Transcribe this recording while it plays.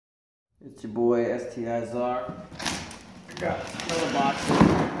It's your boy STiZar. I got another box here.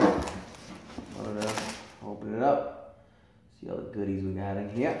 Wanted to open it up, see all the goodies we got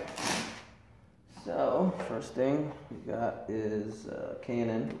in here. So, first thing we got is a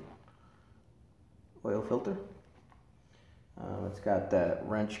K&N oil filter. It's got that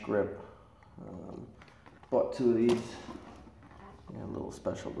wrench grip. Bought two of these. Got a little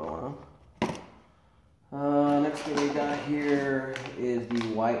special going on. Next thing we got here is the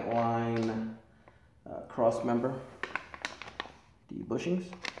white line cross member debushings.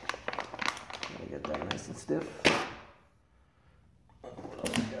 Gotta get that nice and stiff. What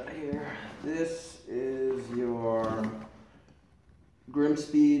else we got here? This is your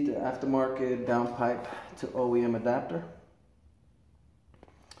Grimspeed aftermarket downpipe to OEM adapter.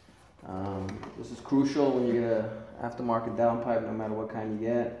 This is crucial when you get an aftermarket downpipe, no matter what kind you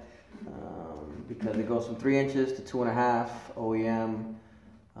get, because it goes from 3 inches to 2.5 OEM.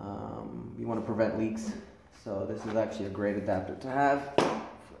 You want to prevent leaks, so this is actually a great adapter to have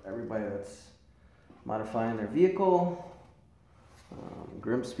for everybody that's modifying their vehicle.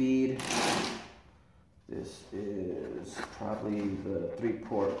 Grimspeed. This is probably the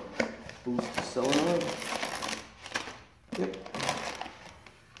 3-port boost solenoid. Yep.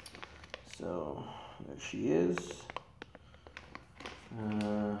 So there she is.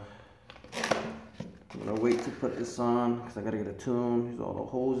 I'm gonna wait to put this on because I gotta get a tune. Here's all the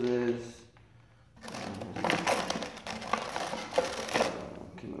hoses.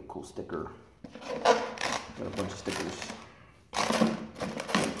 Came with a cool sticker. Got a bunch of stickers.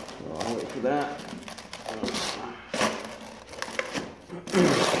 So I'll wait for that. What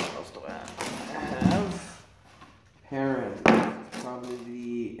else do I have? Parent. Probably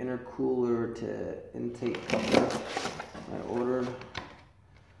the intercooler to intake coupler I ordered.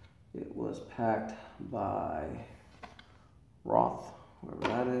 It was packed by Roth, whoever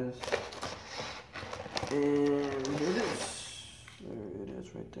that is. And here it is. There it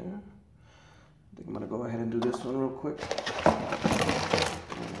is right there. I think I'm gonna go ahead and do this one real quick.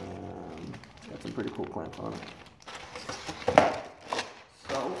 Got some pretty cool clamps on it.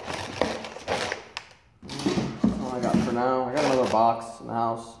 So, that's all I got for now. I got another box in the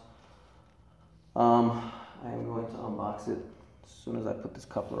house. I am going to unbox it as soon as I put this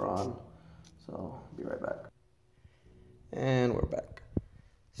coupler on. So, I'll be right back. And we're back.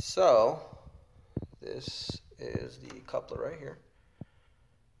 So, this is the coupler right here.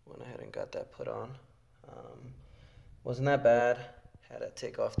 Went ahead and got that put on. Wasn't that bad. Had to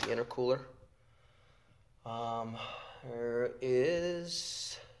take off the intercooler. There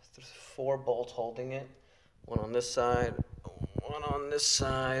is 4 bolts holding it. One on this side, one on this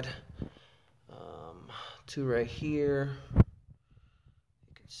side, 2 right here. You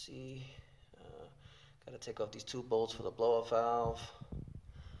can see, got to take off these 2 bolts for the blow-off valve.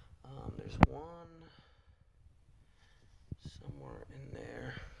 There's one somewhere in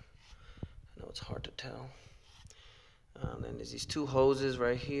there. I know it's hard to tell. Then there's these 2 hoses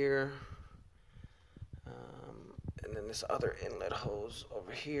right here. And then this other inlet hose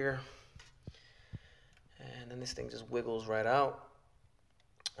over here. And then this thing just wiggles right out.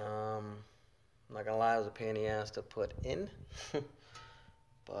 I'm not gonna lie, it was a pain in the ass to put in.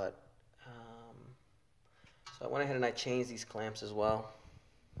 But, so I went ahead and I changed these clamps as well.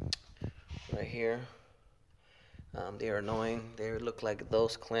 Right here. They are annoying. They look like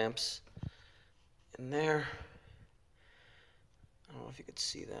those clamps in there. I don't know if you could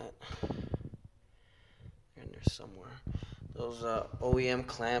see that. They're in there somewhere. Those OEM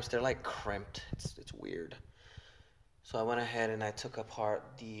clamps, they're like crimped. It's weird. So I went ahead and I took apart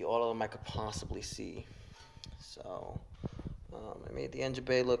all of them I could possibly see. So I made the engine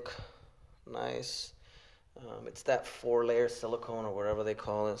bay look nice. It's that 4-layer silicone or whatever they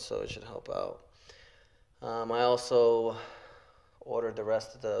call it, so it should help out. I also ordered the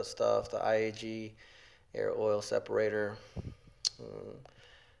rest of the stuff, the IAG air oil separator.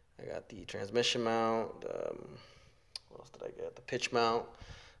 I got the transmission mount. What else did I get? The pitch mount.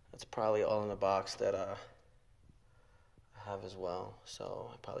 That's probably all in the box that I have as well.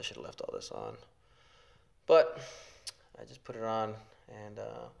 So I probably should have left all this on. But I just put it on, and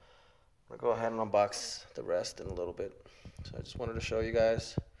I'm going to go ahead and unbox the rest in a little bit. So I just wanted to show you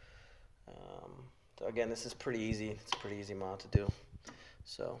guys. So again, this is pretty easy. It's a pretty easy mount to do.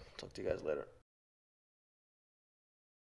 So talk to you guys later.